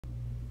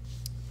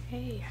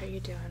Hey, how you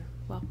doing?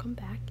 Welcome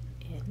back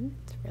in.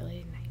 It's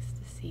really nice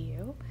to see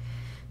you.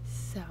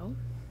 So,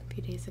 a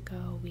few days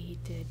ago we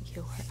did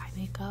your eye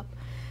makeup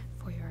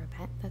for your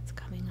event that's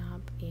coming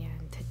up,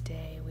 and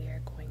today we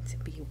are going to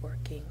be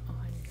working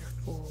on your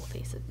full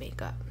face of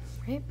makeup,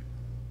 right?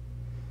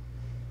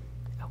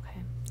 Okay,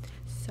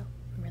 so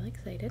I'm really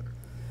excited.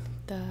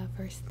 The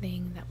first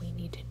thing that we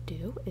need to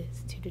do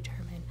is to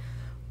determine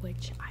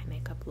which eye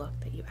makeup look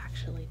that you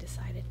actually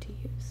decided to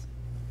use.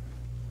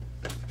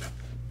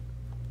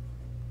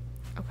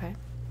 Okay.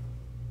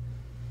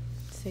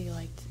 So you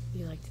liked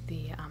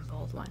the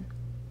bold one.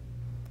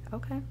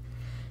 Okay.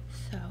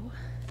 So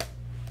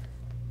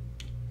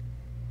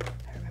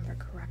if I remember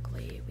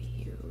correctly, we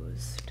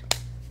used,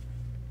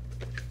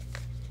 let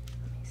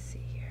me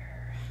see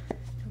here.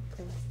 Nope,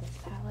 it was this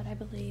palette, I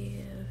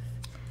believe.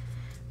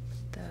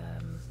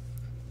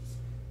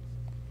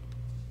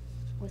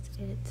 Was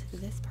it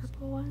this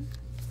purple one?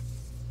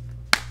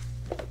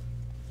 I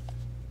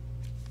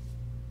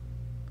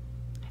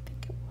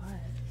think it was.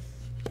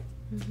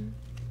 Let's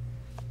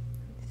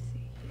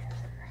see here.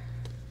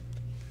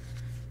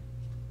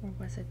 Or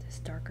was it this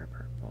darker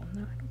purple?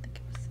 No, I don't think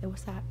it was. It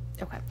was that.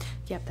 Okay.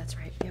 Yep, that's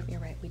right. Yep, you're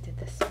right. We did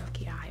this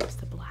smoky eye. It was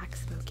the black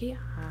smoky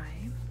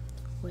eye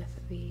with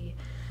the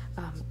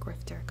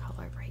grifter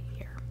color right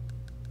here.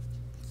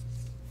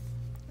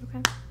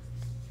 Okay.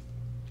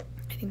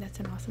 I think that's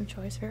an awesome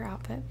choice for your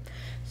outfit.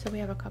 So we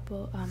have a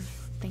couple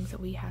things that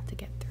we have to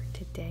get through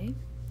today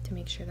to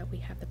make sure that we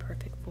have the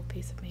perfect full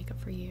face of makeup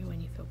for you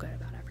and you feel good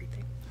about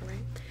everything. All right.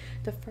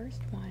 The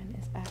first one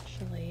is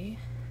actually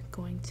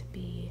going to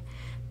be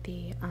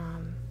the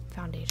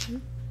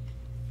foundation.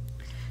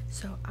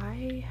 So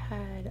I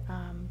had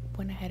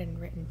went ahead and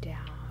written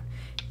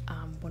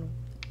down one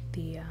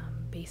the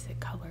basic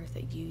colors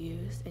that you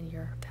used in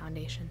your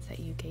foundations that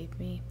you gave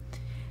me.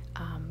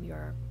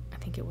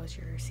 I think it was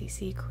your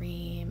CC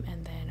cream,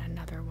 and then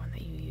another one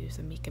that you used,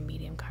 the Mika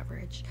medium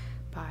coverage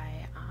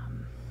by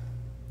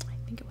I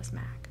think it was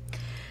MAC.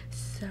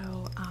 So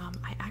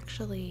I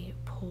actually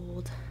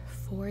pulled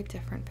 4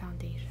 different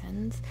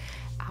foundations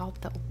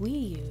out that we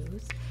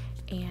use,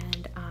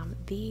 and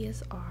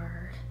these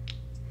are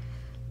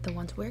the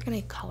ones we're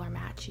going to color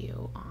match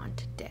you on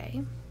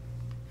today.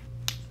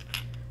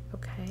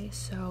 Okay,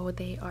 so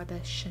they are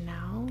the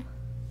Chanel.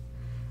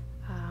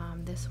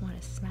 This one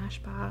is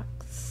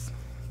Smashbox,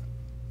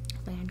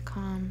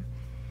 Lancome,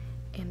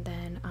 and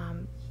then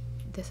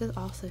this is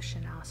also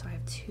Chanel. So I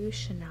have 2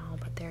 Chanel,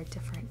 but they're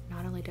different,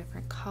 not only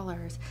different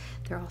colors,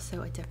 they're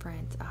also a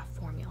different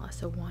formula.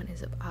 So one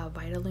is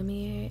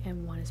Vitalumiere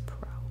and one is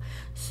Pro.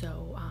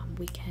 So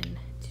we can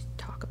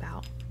talk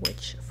about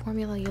which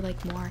formula you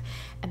like more,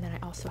 and then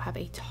I also have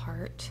a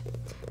Tarte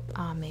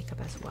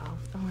makeup as well.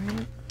 All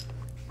right,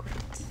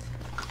 great.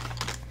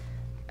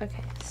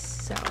 Okay,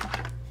 so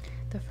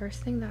the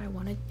first thing that I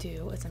want to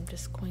do is I'm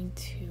just going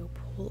to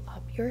pull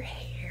up your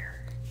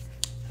hair,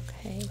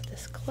 okay, with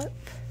this clip.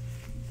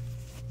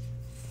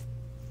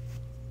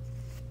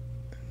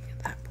 Get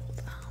that pulled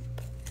up.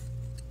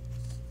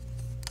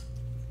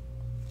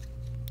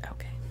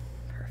 Okay,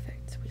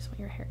 perfect. We just want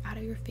your hair out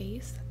of your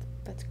face.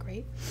 That's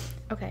great.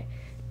 Okay,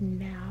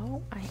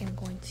 now I am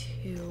going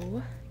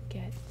to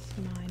get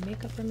my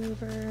makeup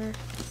remover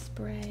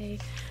spray.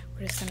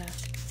 We're just gonna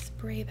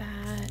spray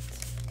that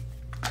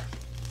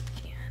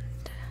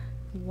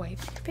and wipe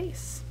your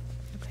face.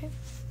 Okay.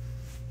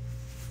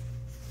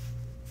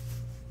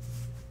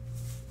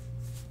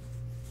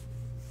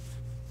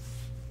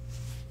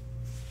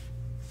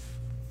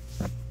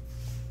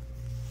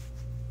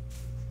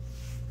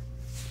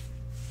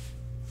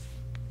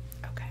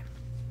 Okay.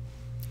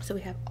 So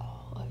we have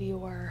all of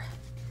your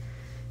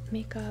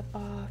makeup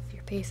off,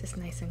 your face is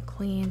nice and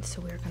clean, so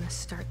we're going to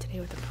start today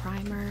with a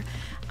primer.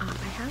 I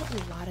have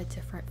a lot of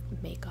different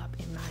makeup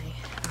in my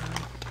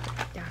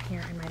down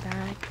here in my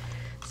bag,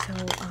 so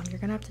you're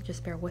gonna have to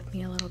just bear with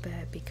me a little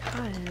bit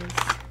because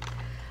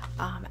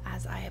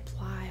as I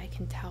apply I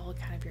can tell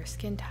kind of your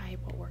skin type,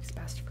 what works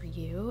best for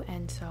you,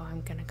 and so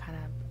I'm gonna kind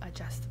of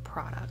adjust the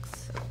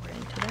products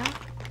according to that.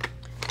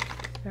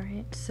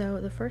 Alright, so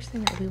the first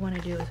thing that we want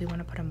to do is we want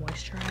to put a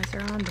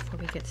moisturizer on before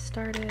we get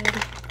started,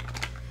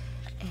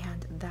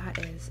 and that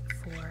is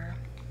for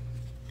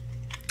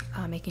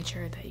making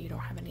sure that you don't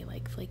have any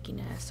like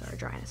flakiness or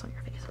dryness on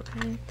your face,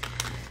 okay?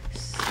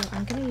 So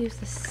I'm going to use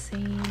the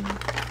same,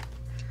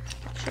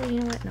 actually, you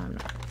know what, no I'm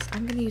not.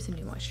 I'm going to use a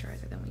new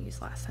moisturizer than we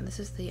used last time. This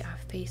is the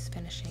Face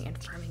Finishing and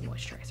Firming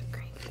Moisturizer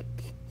Cream.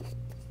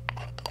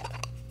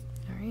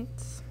 Alright.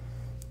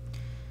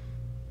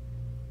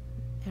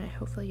 And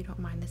hopefully you don't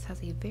mind. This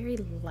has a very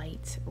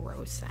light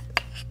rose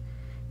scent.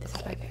 This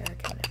is by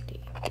Paragon MD.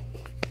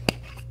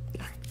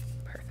 Alright,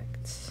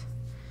 perfect.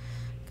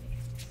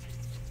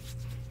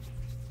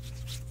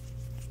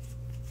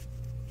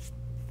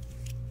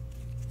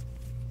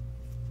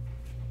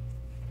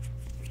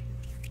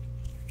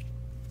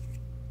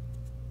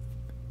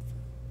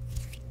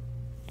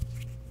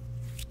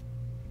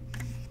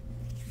 Okay.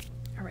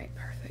 Alright,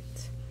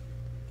 perfect.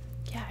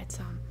 Yeah, it's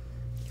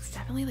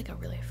definitely like a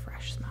really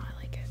fresh smell. I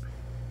like it.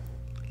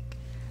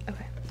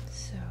 Okay,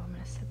 So I'm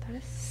going to set that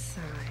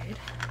aside.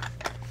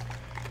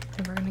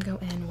 And we're going to go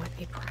in with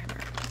a primer,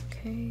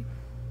 okay?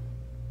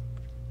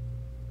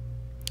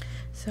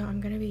 So I'm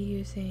going to be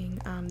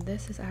using,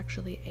 this is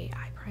actually a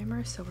eye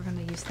primer, so we're going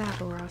to use that,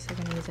 but we're also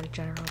going to use a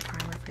general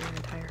primer for your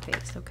entire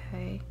face,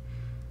 okay?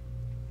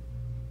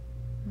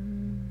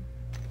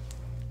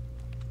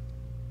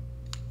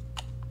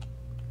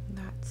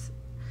 That's,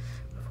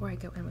 before I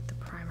go in with the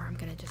primer, I'm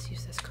going to just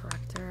use this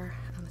corrector.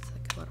 It's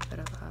like a little bit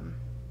of,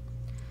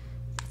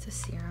 it's a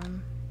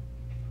serum,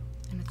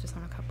 and it's just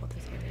on a couple of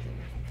those areas of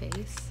your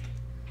face.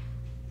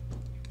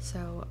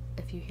 So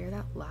if you hear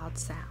that loud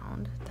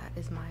sound, that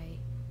is my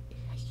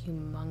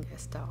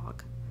humongous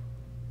dog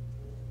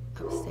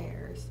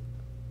upstairs.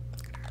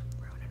 It's gonna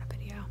ruin a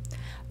video.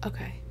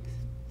 Okay,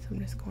 so I'm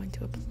just going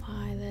to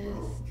apply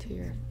this to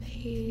your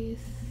face.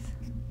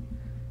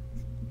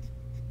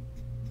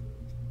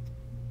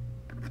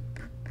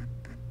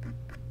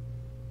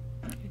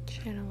 Your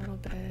chin a little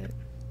bit.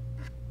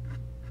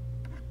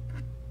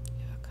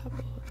 You have a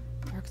couple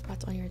dark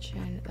spots on your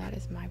chin. That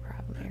is my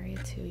problem area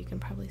too. You can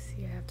probably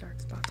see I have dark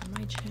spots on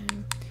my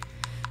chin,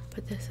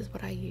 but this is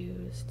what I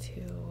use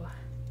to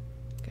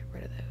get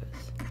rid of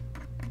those.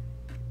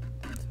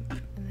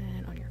 And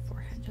then on your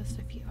forehead, just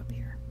a few up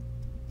here.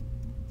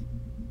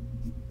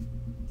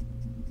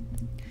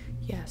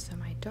 Yeah, so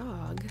my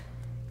dog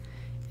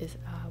is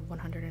a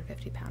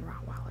 150-pound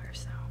Rottweiler,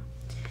 so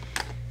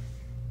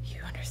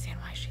you understand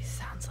why she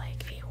sounds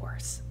like a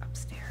horse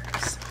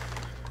upstairs.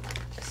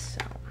 So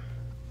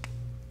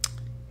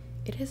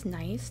it is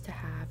nice to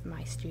have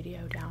my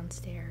studio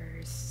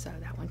downstairs so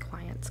that when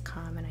clients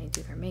come and I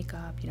do their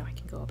makeup, you know, I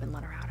can go up and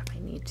let her out if I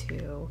need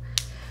to.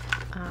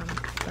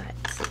 But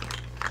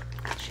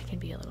she can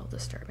be a little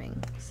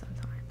disturbing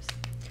sometimes.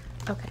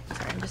 Okay,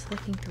 sorry, I'm just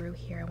looking through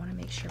here. I want to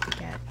make sure we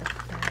get the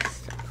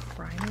best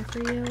primer for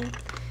you.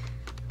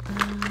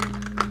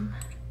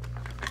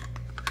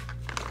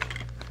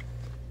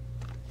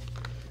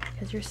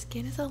 Because your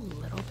skin is a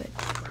little bit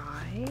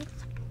dry.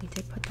 We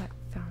did put that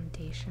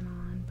foundation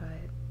on,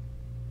 but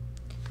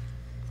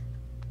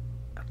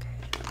okay,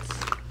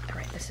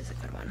 alright, this is a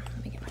good one.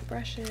 Let me get my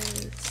brushes.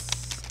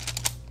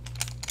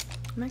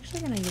 I'm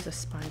actually going to use a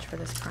sponge for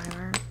this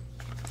primer.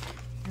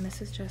 And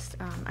this is just,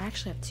 I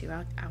actually have two.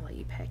 I'll let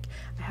you pick.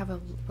 I have a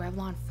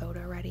Revlon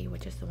Photo Ready,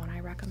 which is the one I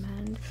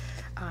recommend.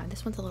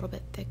 This one's a little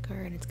bit thicker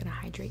and it's going to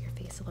hydrate your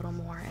face a little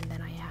more. And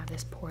then I have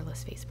this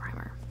Poreless Face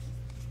Primer.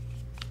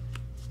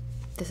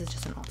 This is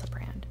just an Ulta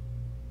brand.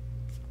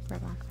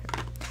 Revlon.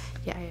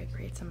 Yeah, I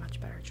agree. It's a much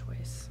better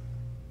choice.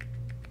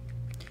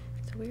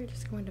 So we're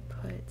just going to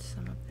put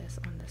some of this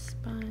on the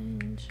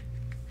sponge.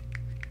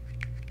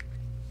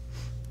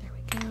 There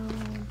we go.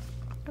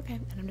 Okay,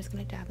 and I'm just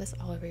going to dab this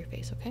all over your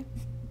face, okay?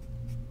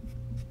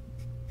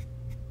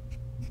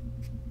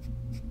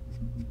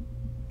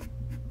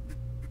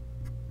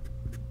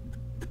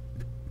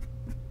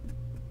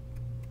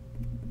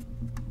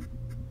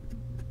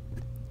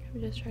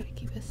 Just try to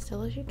keep as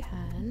still as you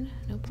can,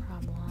 no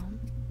problem.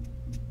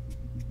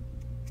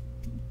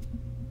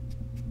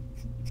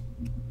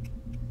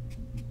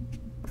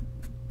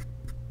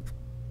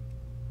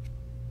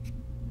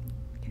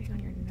 Getting on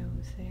your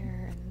nose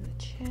there and then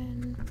the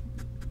chin.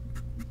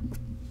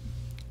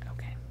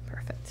 Okay,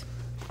 perfect.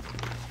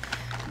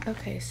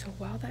 Okay, so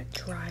while that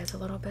dries a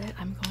little bit,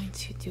 I'm going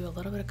to do a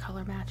little bit of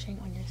color matching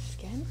on your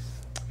skin.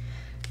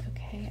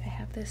 Okay, I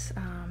have this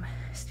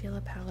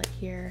Stila palette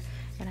here,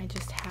 and I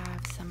just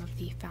have some of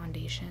the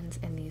foundations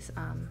in these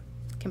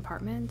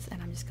compartments, and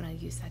I'm just going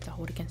to use that to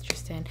hold against your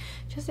skin,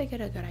 just to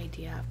get a good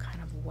idea of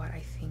kind of what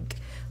I think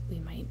we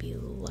might be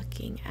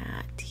looking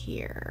at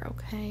here.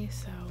 Okay,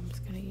 so I'm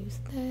just going to use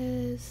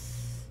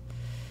this.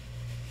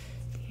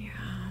 Yeah.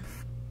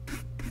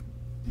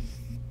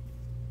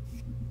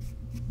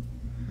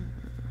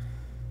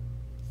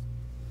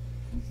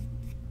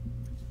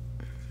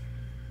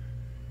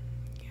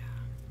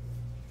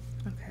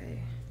 Okay,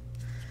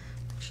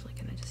 I'm actually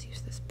gonna just use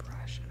this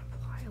brush and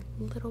apply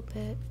a little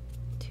bit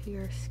to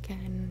your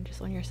skin,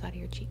 just on your side of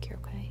your cheek here,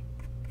 okay?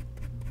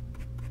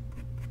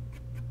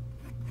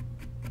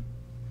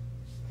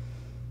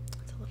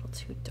 It's a little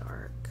too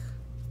dark.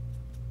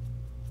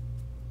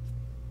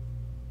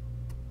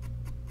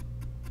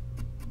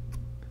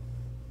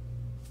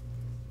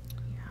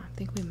 Yeah, I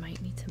think we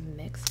might need to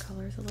mix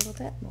colors a little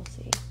bit. We'll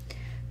see.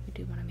 We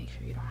do want to make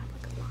sure you don't have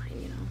like a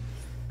line, you know?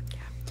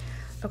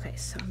 Okay,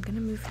 so I'm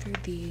gonna move through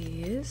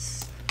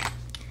these.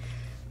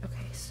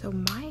 Okay, so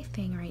my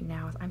thing right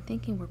now is I'm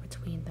thinking we're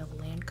between the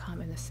Lancome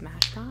and the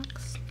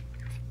Smashbox.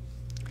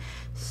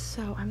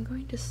 So I'm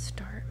going to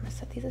start, I'm gonna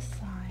set these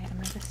aside. I'm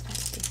gonna just start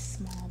with a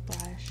small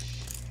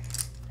brush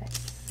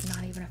that's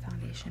not even a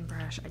foundation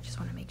brush. I just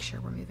wanna make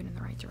sure we're moving in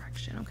the right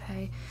direction,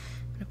 okay?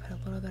 I'm gonna put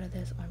a little bit of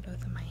this on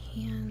both of my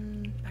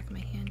hands, back of my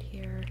hand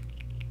here.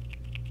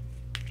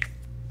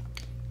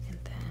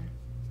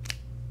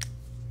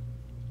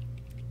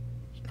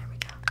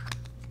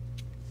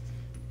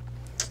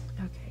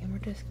 Okay, and we're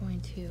just going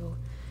to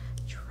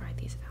try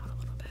these out a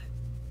little bit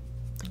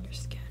on your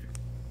skin.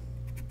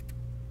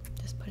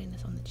 Just putting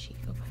this on the cheek,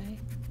 okay?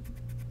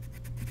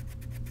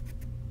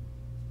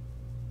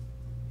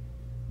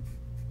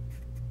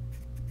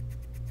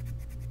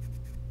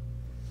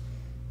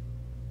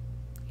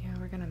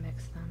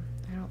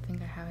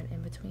 have an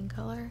in-between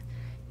color,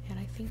 and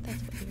I think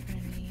that's what you're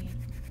gonna need.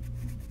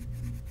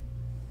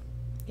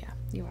 Yeah,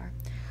 you are.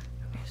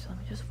 Okay, so let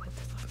me just wipe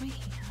this off my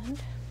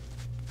hand,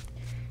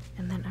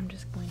 and then I'm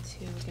just going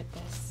to get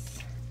this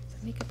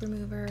makeup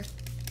remover,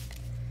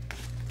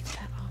 get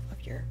that off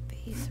of your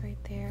face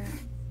right there.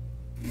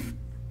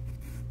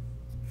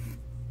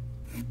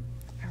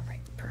 All right,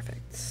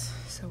 perfect.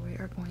 So we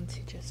are going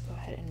to just go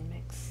ahead and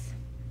mix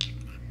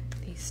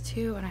these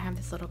two, and I have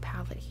this little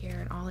palette here,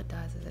 and all it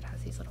does is it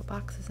has these little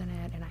boxes in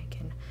it, and I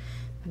can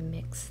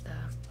mix the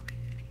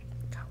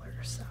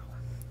colors. So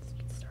let's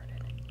get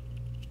started.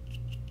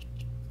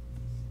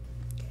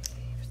 Okay,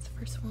 here's the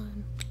first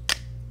one,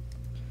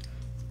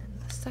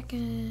 and the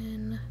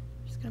second.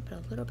 I'm just gonna put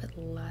a little bit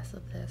less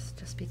of this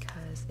just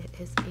because it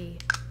is a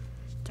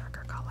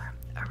darker color.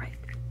 All right,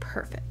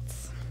 perfect.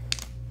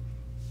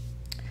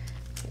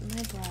 Get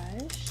my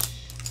brush.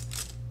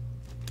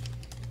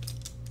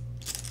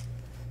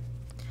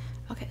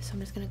 Okay, so I'm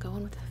just gonna go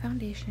in with the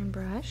foundation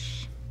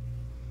brush,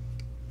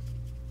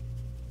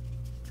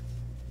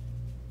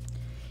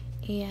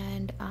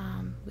 and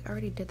we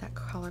already did that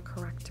color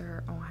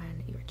corrector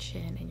on your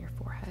chin and your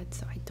forehead,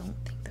 so I don't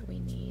think that we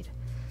need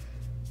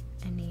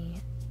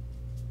any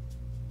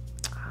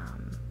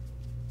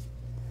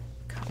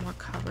more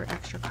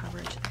extra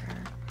coverage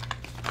there.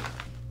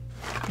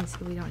 And so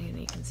we don't need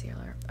any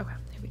concealer. Okay,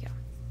 here we go.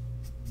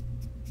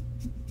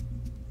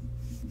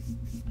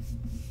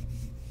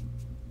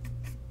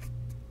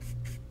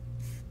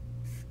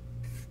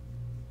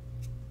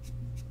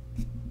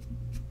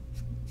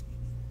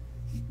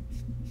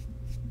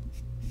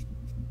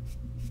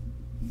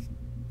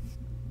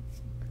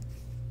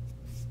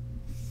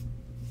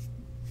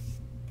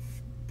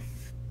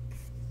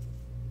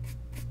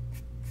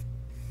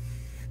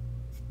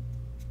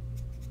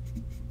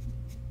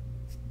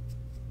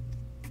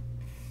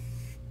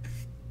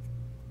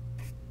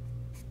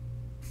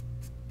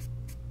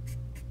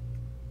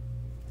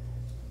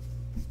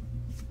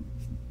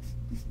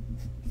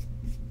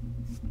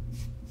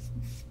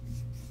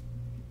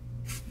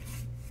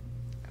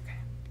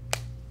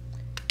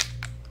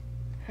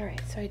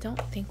 Alright, so I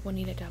don't think we'll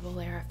need a double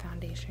layer of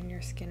foundation.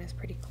 Your skin is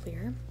pretty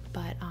clear,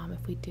 but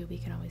if we do, we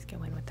can always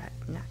go in with that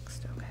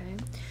next, okay?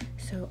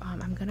 So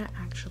I'm gonna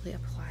actually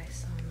apply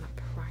some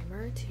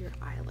primer to your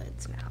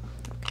eyelids now,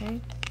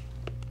 okay?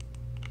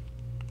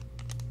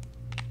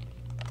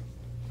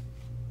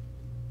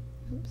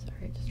 Oops,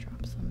 sorry, I just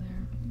dropped some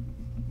there.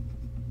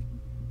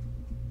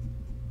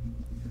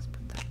 Let's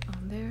put that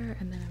on there,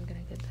 and then I'm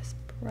gonna get this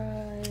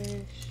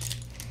brush,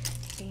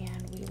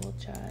 and we will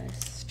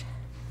just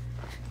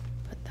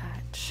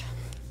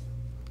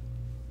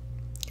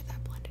get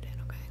that blended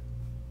in, okay?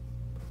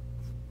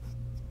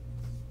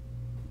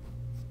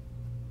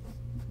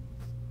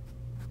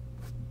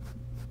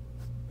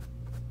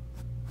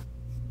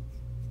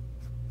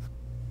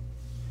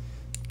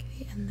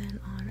 Okay, and then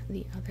on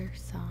the other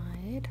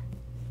side,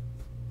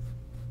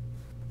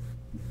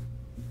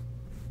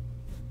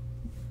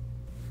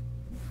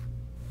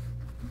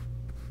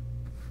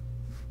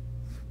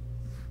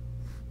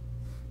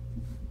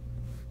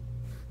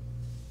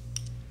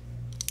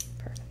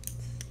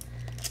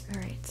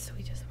 alright, so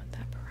we just want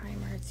that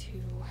primer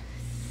to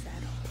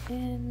settle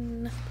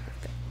in.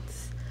 Perfect.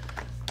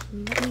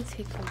 Let me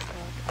take a look at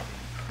my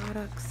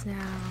products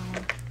now.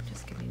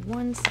 Just give me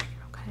 1 second,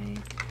 okay?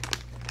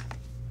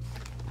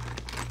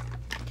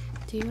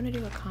 Do you want to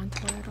do a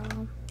contour at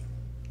all?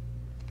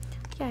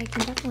 Yeah, I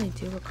can definitely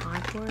do a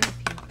contour if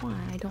you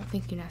want. I don't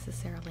think you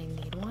necessarily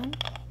need one.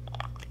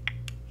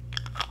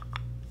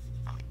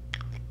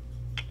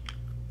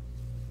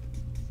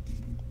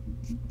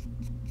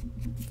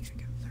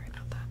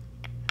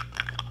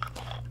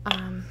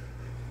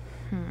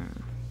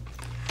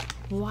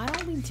 Why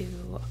don't we do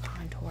a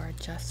contour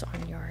just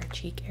on your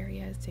cheek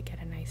areas to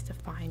get a nice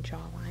defined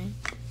jawline?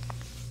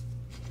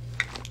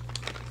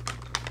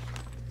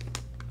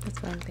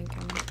 That's what I'm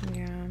thinking.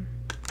 Yeah.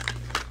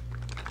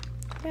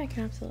 Yeah, I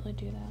can absolutely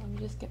do that. Let me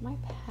just get my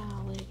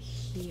palette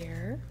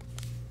here.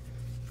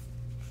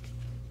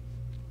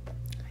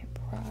 My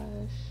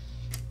brush.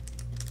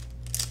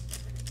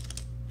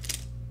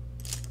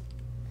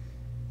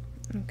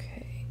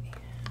 Okay,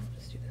 I'll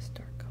just do this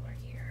dark color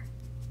here.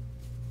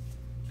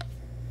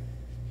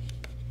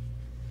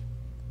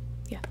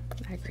 Yeah,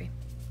 I agree.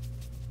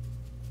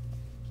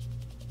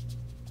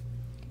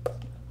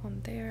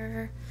 On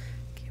there.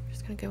 Okay, we're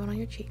just gonna go in on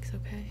your cheeks,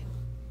 okay?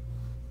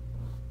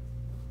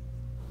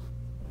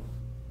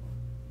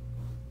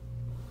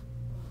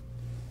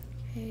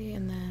 Okay,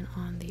 and then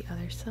on the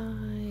other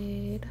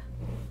side.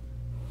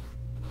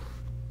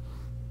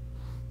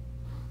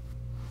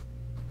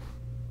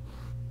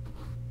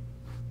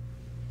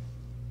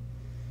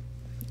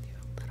 Do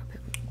a little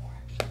bit more.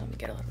 Actually, let me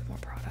get a little bit more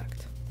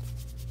product.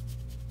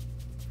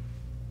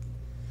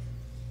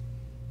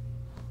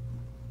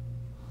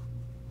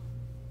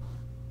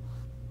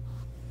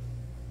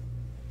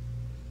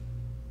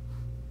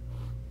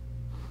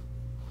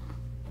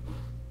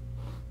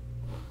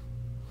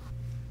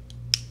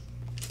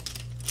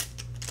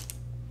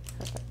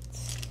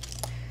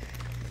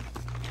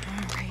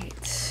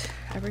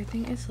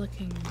 everything is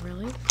looking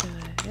really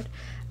good.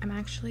 I'm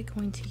actually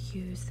going to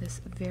use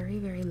this very,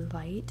 very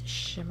light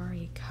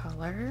shimmery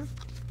color.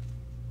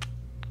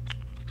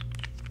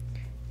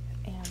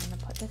 And I'm going to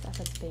put this as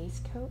a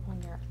base coat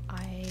on your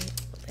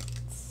eyelids,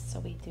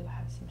 so we do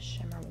have some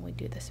shimmer when we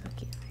do the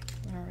smoky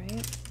eye. All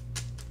right.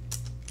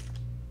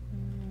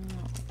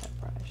 I like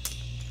that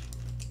brush.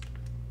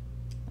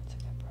 That's a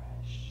good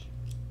brush.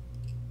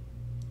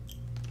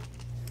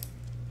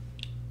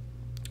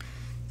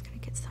 Just gonna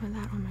get some of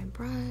that on my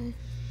brush.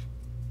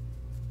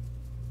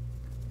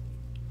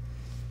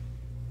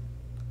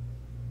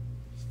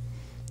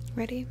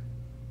 Ready?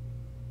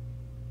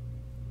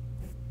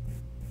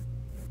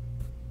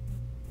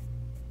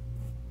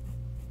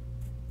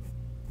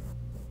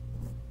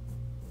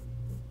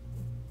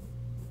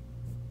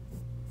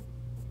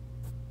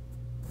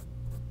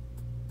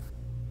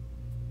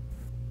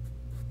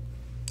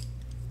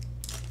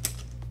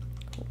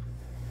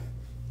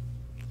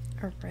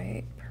 All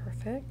right,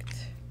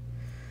 perfect.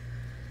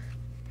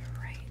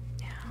 All right,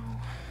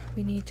 now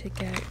we need to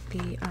get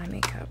the eye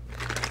makeup,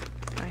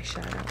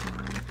 eyeshadow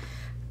on,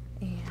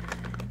 and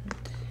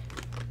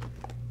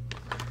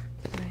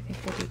I think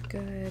we'll be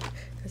good.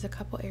 There's a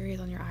couple areas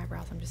on your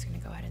eyebrows I'm just gonna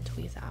go ahead and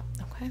tweeze out,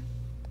 okay?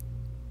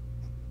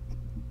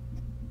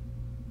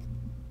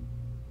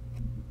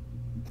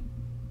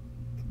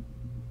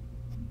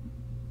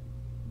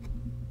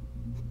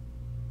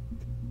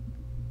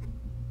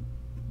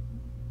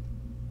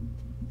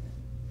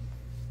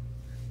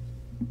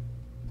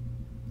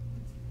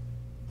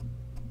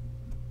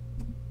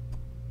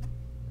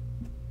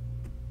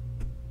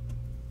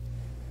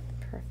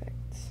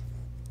 Perfect.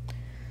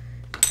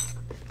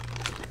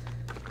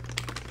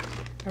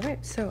 All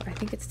right, so I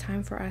think it's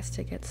time for us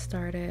to get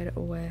started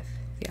with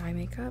the eye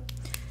makeup.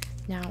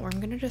 Now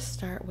I'm gonna just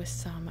start with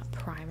some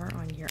primer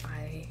on your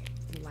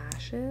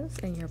eyelashes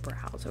and your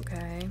brows,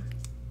 okay?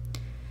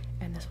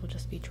 And this will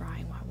just be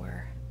drying while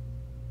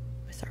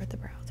we start with the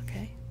brows,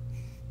 okay?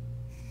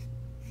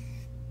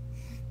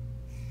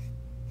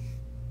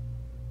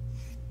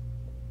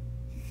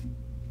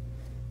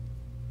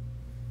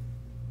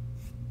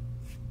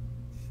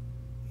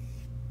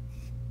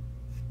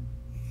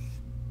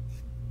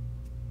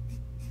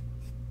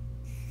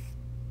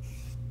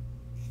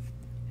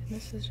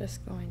 This is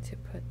just going to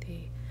put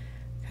the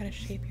kind of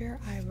shape your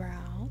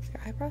eyebrows.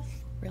 Your eyebrows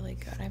look really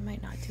good. I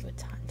might not do a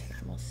ton to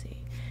them, we'll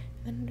see.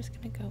 And then I'm just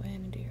gonna go in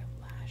and do your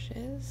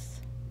lashes.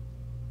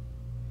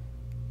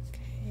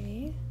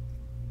 Okay.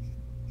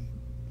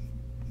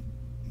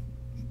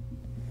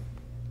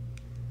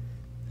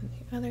 And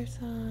the other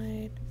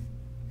side.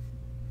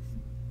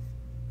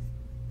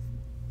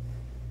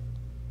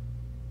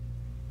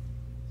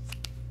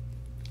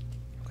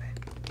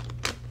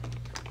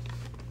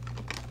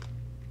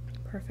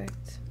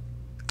 Perfect.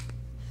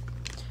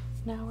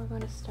 Now we're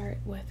going to start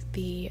with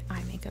the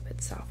eye makeup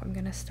itself. I'm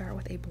going to start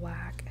with a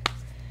black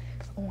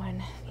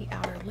on the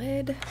outer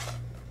lid.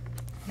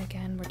 And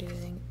again, we're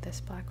doing this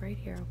black right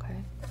here, okay?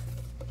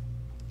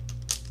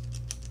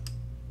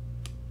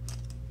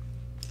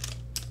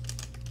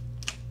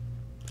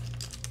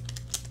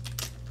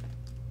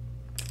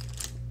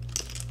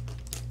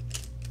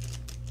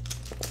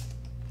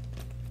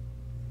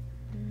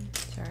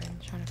 Sorry, I'm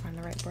trying to find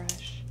the right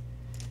brush.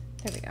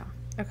 There we go.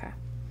 Okay,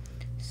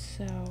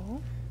 so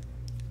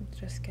let's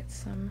just get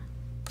some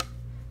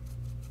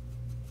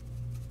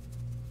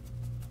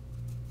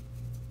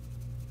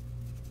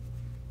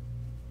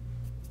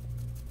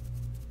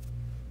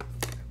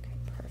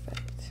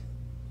perfect.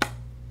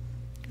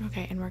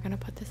 Okay, and we're gonna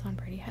put this on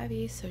pretty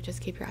heavy, so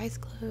just keep your eyes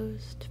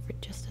closed for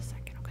just a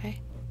second,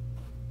 okay?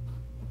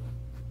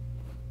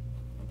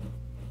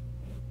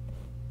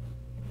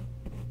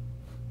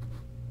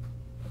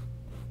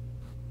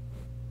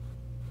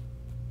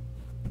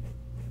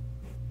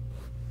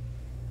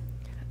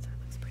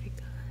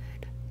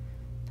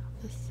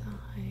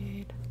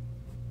 Side.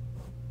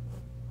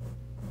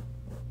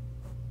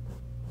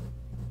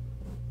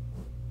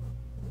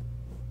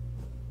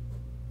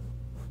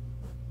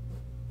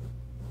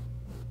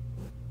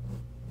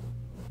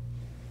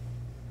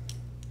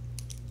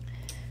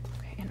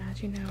 Okay, and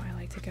as you know, I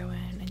like to go in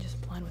and just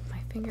blend with my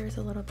fingers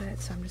a little bit,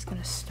 so I'm just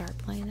gonna start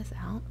blending this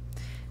out.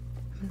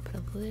 I'm gonna put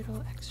a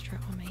little extra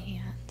on my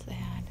hands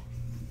and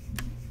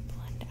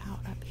blend out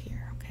up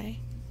here, okay?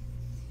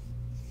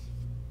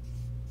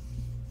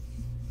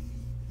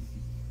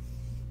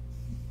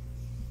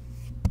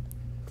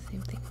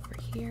 Same thing over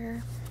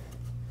here.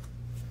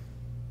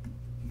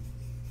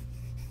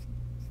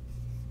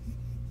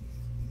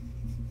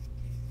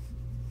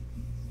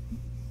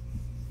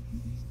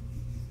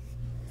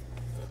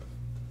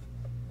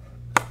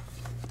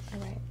 All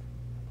right.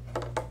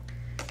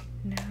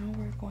 Now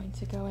we're going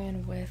to go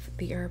in with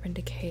the Urban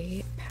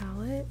Decay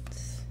palette.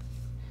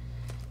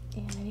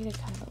 And I need a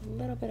kind of a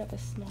little bit of a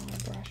smaller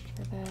brush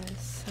for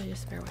this. So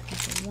just bear with me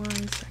for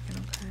 1 second,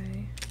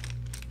 okay?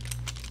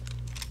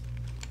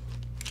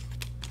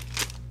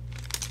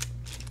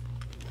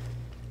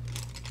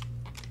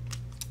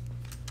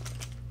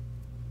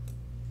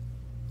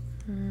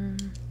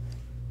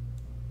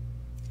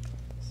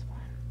 This one.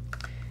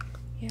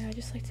 I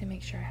just like to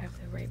make sure I have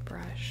the right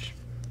brush,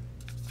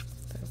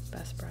 the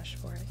best brush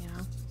for it, you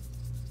know.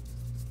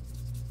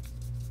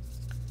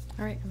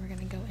 All right, and we're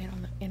gonna go in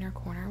on the inner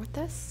corner with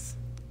this.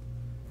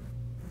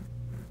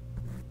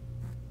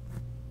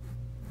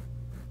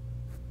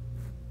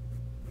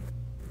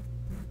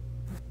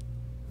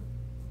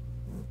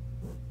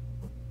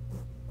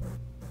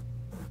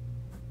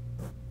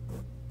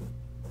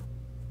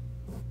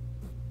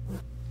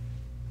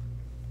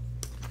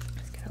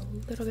 Let's get a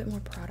little bit more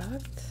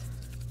product.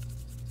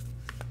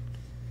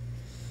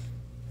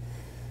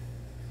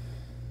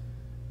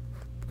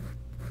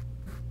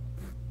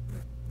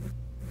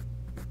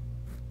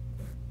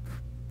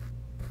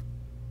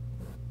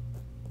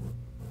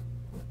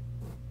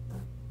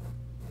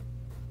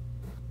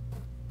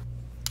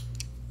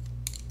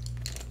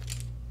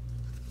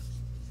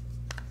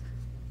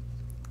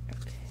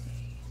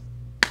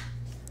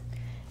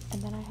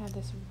 And then I have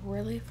this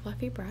really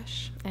fluffy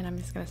brush, and I'm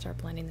just gonna start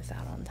blending this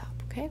out on top,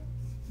 okay?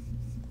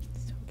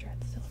 Still dread,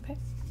 still okay?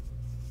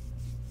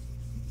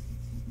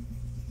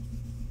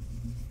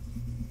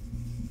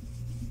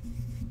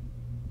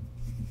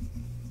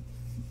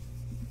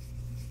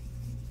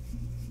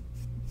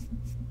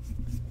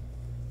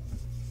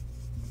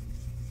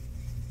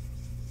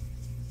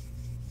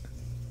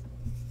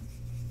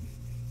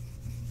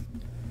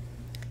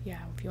 Yeah,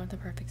 if you want the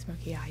perfect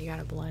smoky eye, you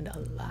gotta blend a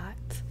lot.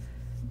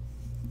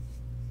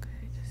 Okay,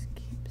 just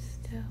keep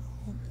still.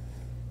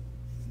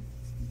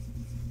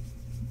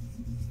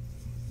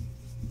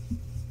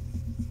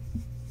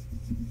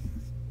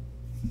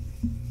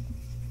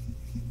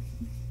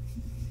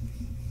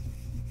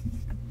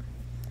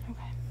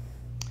 Okay.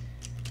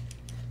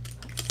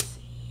 Let's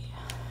see.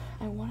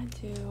 I want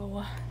to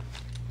do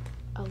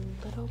a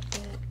little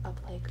bit of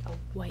like a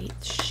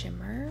white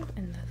shimmer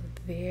in the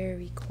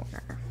very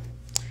corner.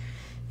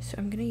 So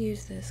I'm gonna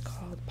use this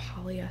called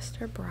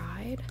Polyester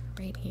Bride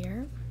right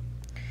here.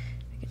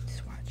 You can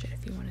swatch it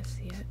if you want to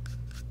see it.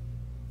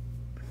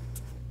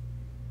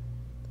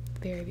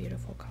 Very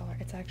beautiful color.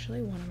 It's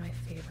actually one of my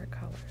favorite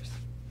colors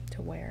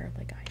to wear,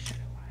 like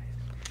eyeshadow wise.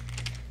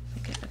 Let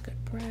me get a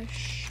good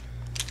brush.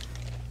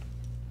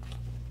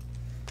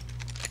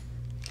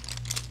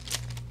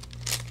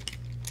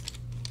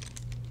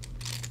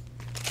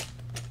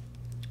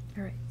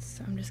 Alright,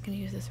 so I'm just gonna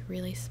use this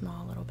really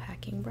small little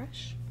packing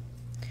brush.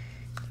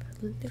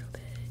 A little bit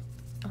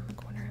on the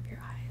corner of your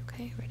eye,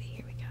 okay? Ready?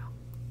 Here we go.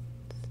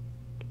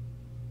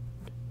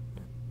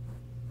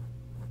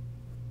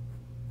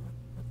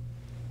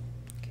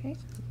 Okay,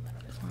 a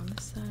little bit more on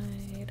this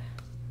side.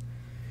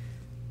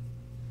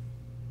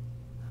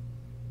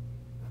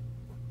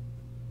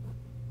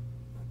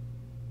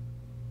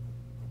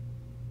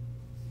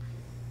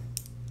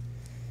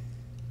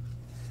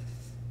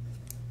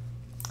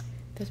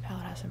 This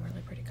palette has some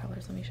really pretty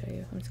colors. Let me show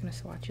you. I'm just gonna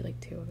swatch you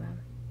like 2 of them.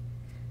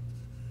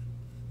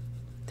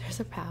 There's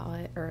a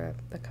palette, or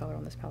a color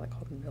on this palette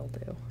called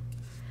Mildew.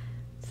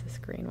 It's this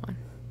green one.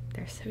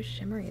 They're so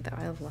shimmery though.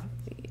 I love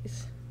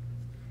these.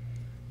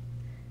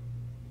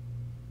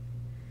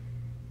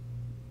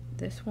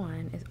 This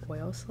one is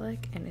Oil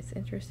Slick, and it's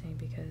interesting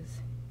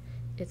because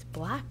it's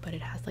black, but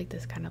it has like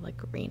this kind of like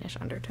greenish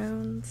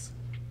undertones.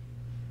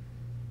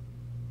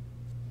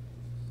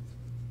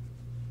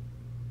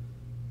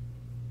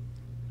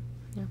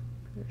 Yeah,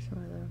 those are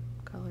some of the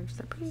colors.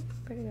 They're pretty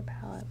good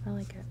palette. I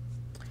like it.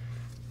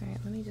 Alright,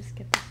 let me just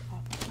get this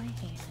off of my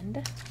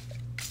hand.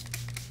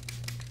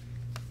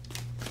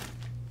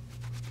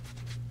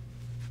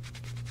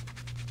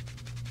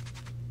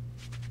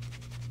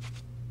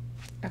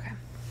 Okay.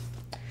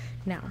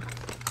 Now,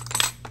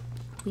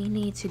 we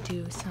need to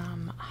do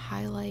some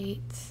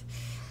highlights,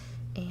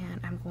 and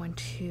I'm going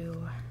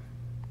to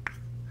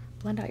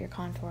blend out your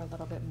contour a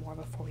little bit more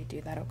before we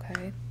do that,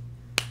 okay?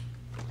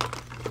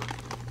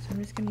 So I'm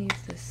just going to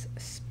use this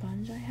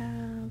sponge I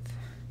have.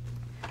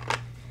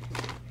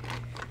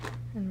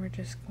 And we're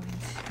just going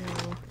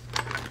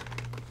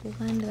to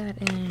blend that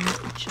in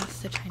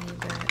just a tiny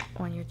bit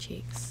on your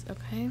cheeks,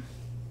 okay?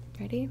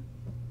 Ready?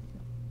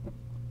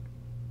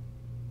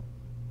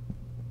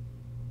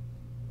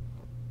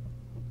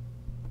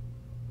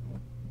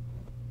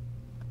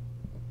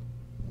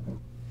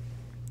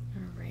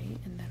 Alright,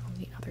 and then on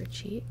the other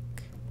cheek.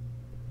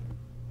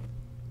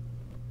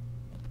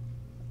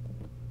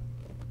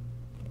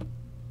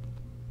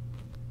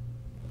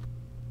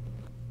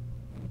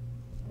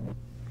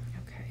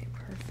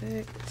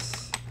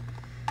 Perfect.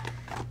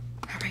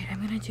 Alright,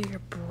 I'm gonna do your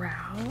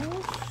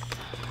brows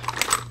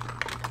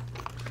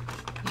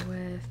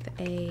with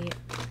a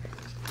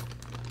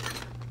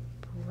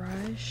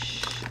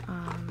brush.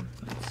 1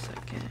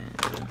 second.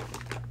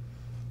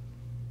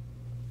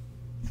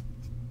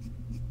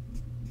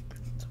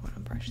 Just want to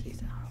brush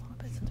these out a little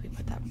bit since we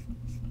put that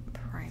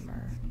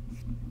primer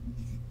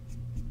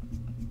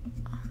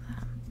on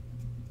them.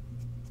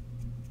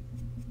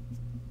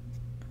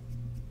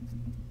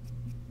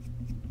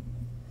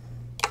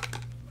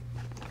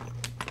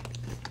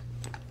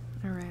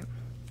 Alright,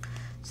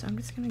 so I'm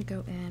just gonna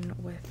go in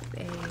with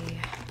a,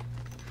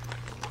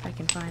 if I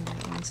can find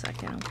it, 1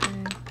 second,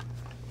 okay?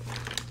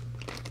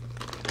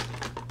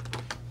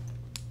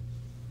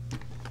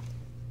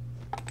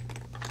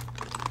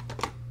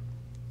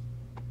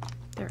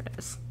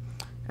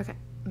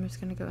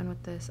 gonna go in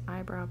with this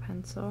eyebrow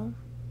pencil.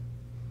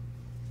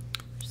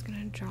 I'm just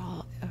gonna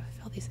draw,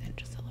 fill these in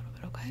just a little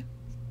bit, okay?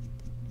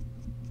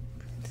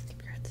 Just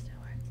keep your head still,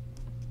 right?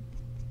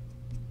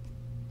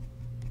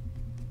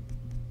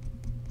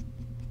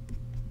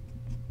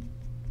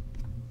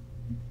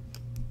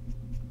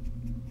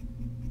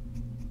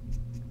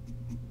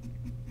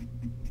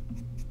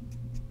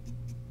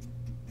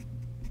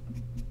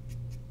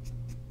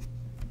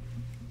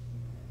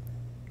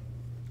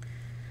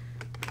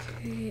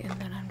 Okay, and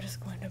then I'm just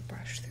going to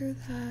brush through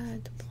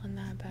that to blend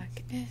that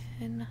back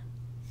in.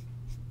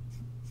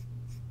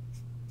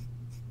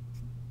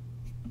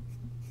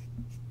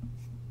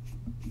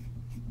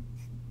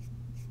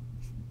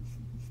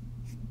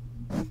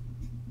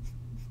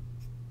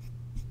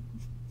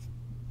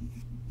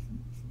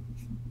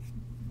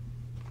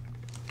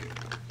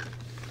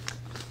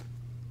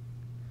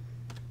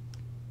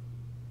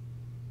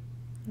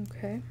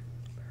 Okay,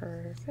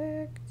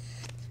 perfect.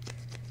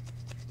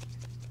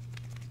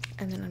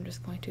 And then I'm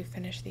just going to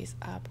finish these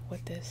up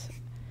with this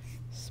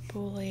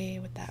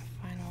spoolie with that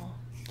final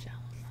gel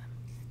on them.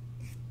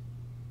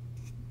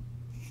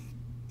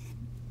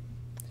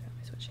 So let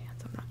me switch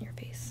hands, I'm not in your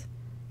face.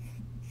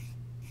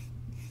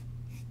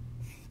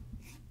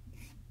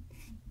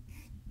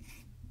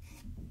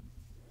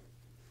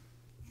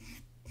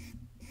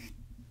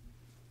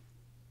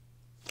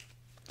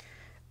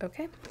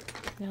 Okay,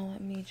 now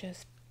let me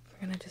just,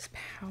 we're gonna just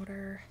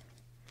powder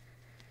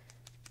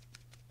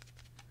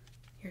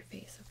your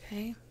face,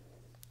 okay?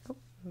 Oh,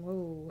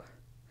 whoa.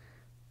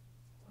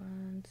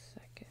 1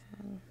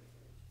 second.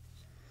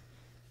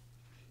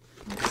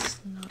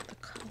 That's not the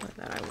color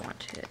that I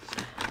wanted.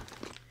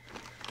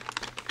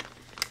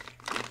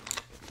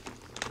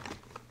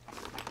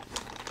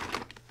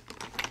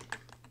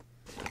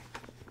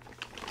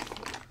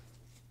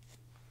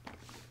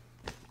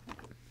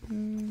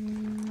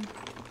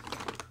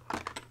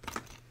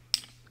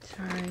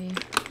 Sorry,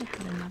 I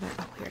had another,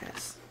 oh, here it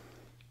is.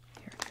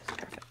 Here it is,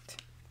 perfect.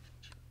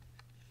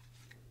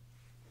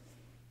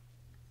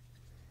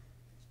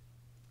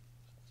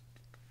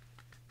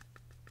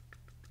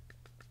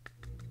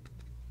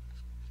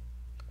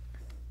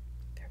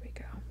 There we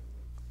go.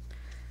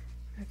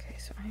 Okay,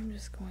 so I'm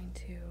just going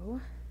to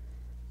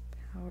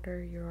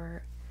powder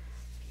your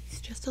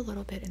face just a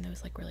little bit in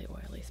those like really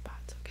oily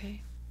spots,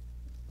 okay?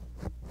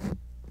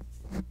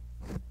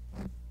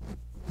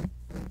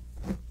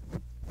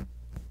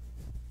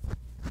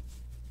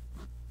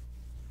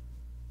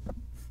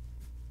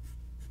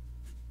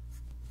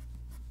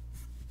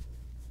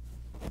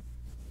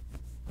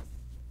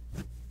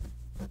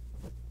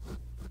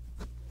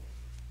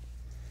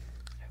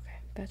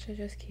 That should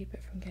just keep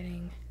it from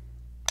getting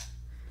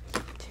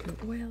too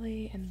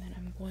oily, and then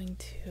I'm going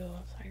to,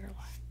 sorry, your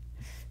line,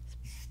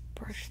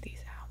 brush these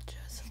out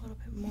just a little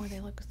bit more. They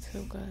look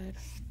so good.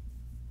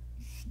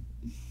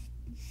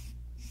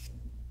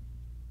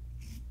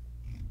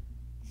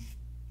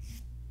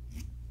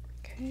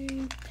 Okay,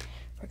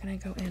 we're gonna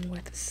go in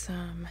with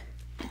some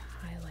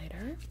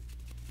highlighter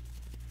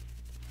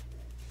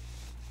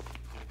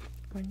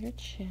on your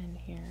chin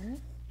here.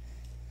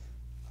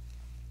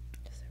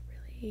 Just a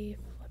really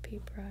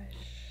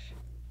brush,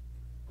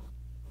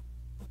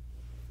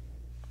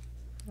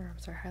 or I'm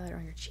sorry, highlighter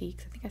on your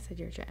cheeks. I think I said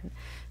your chin.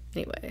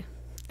 Anyway,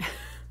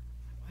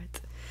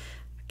 what?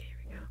 Okay, here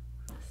we go.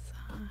 On the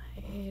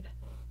side.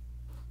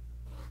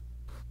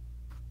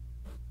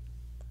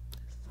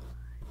 This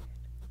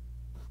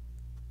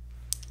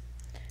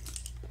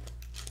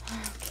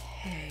side.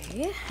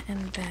 Okay,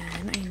 and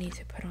then I need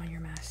to put on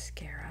your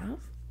mascara.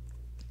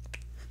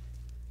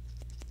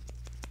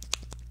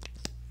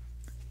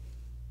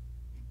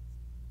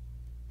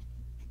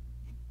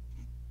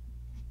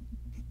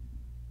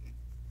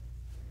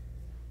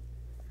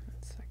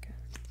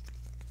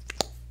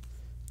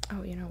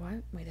 Oh, you know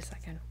what? Wait a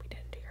second. We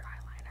didn't do your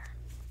eyeliner.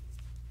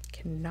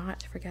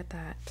 Cannot forget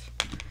that.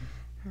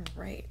 All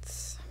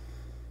right.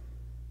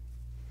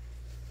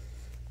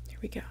 Here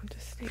we go.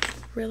 Just stay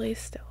really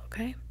still,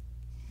 okay?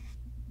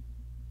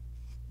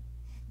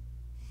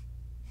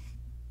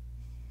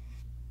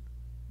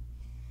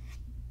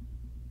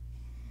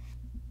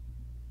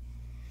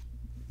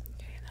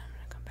 Okay, then I'm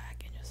gonna come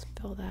back and just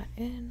fill that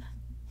in.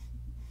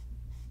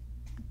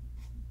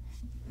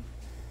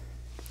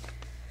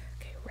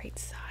 Right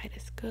side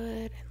is good,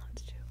 and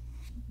let's do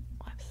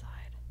left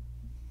side.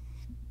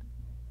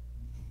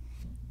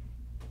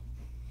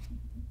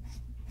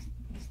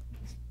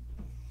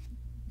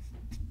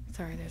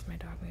 Sorry, there's my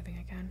dog moving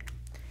again.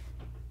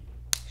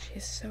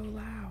 She's so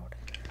loud.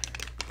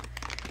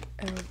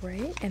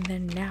 Alright, and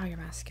then now your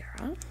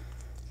mascara.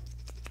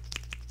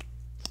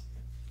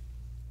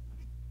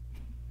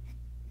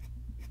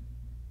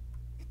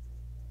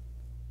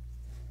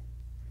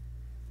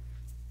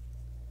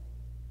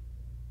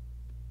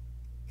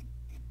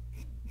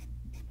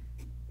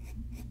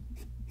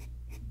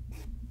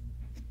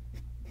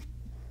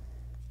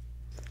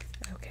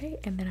 Okay,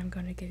 and then I'm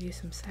going to give you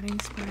some setting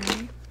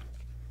spray.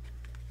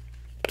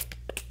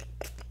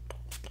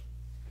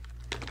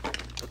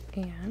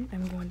 And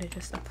I'm going to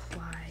just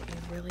apply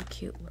a really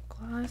cute lip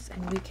gloss,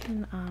 and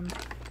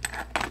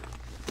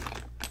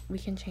we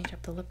can change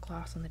up the lip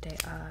gloss on the day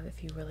of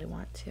if you really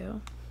want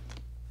to,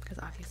 because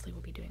obviously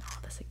we'll be doing all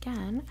this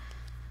again.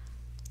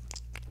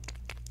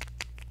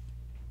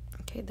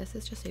 Okay, this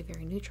is just a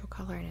very neutral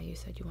color. I know you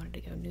said you wanted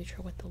to go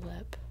neutral with the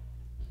lip,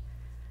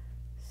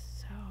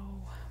 so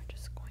I'm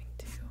just going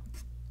to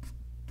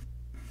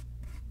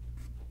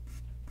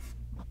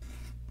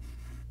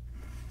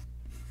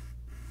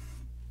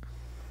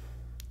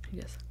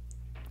just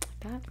like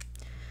that.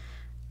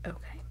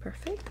 Okay,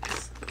 perfect.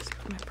 Let's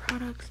put my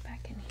products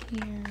back in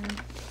here.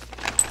 And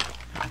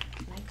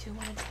I do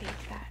want to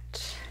take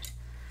that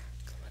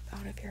clip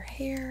out of your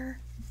hair.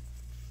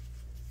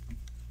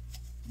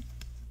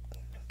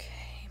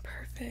 Okay,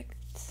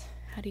 perfect.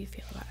 How do you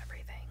feel about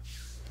everything?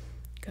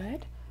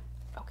 Good?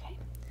 Okay,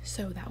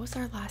 so that was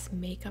our last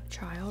makeup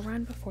trial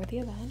run before the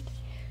event.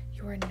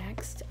 Your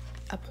next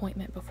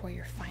appointment before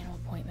your final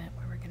appointment,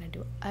 where we're going to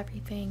do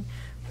everything,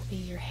 will be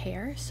your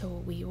hair. So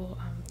we will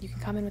you can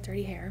come in with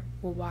dirty hair,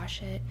 we'll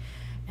wash it,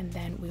 and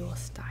then we will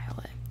style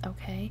it.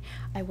 Okay,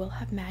 I will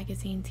have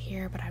magazines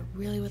here, but I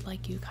really would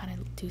like you kind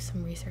of do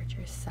some research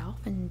yourself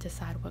and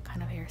decide what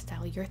kind of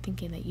hairstyle you're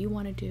thinking that you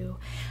want to do,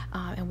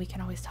 and we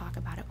can always talk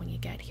about it when you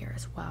get here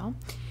as well.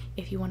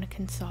 If you want to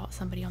consult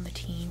somebody on the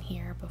team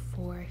here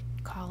before,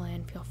 call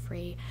in, feel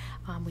free.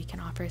 We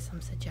can offer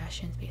some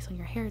suggestions based on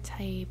your hair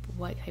type,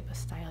 what type of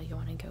style you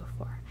want to go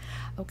for.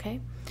 Okay,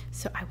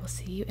 so I will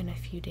see you in a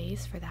few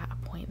days for that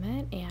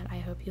appointment, and I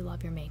hope you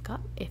love your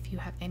makeup. If you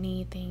have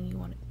anything you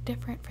want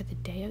different for the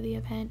day of the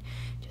event,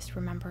 just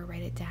remember,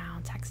 write it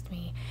down, text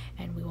me,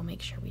 and we will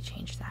make sure we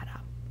change that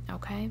up.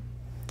 Okay,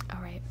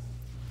 all right,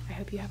 I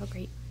hope you have a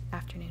great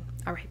afternoon.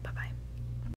 All right,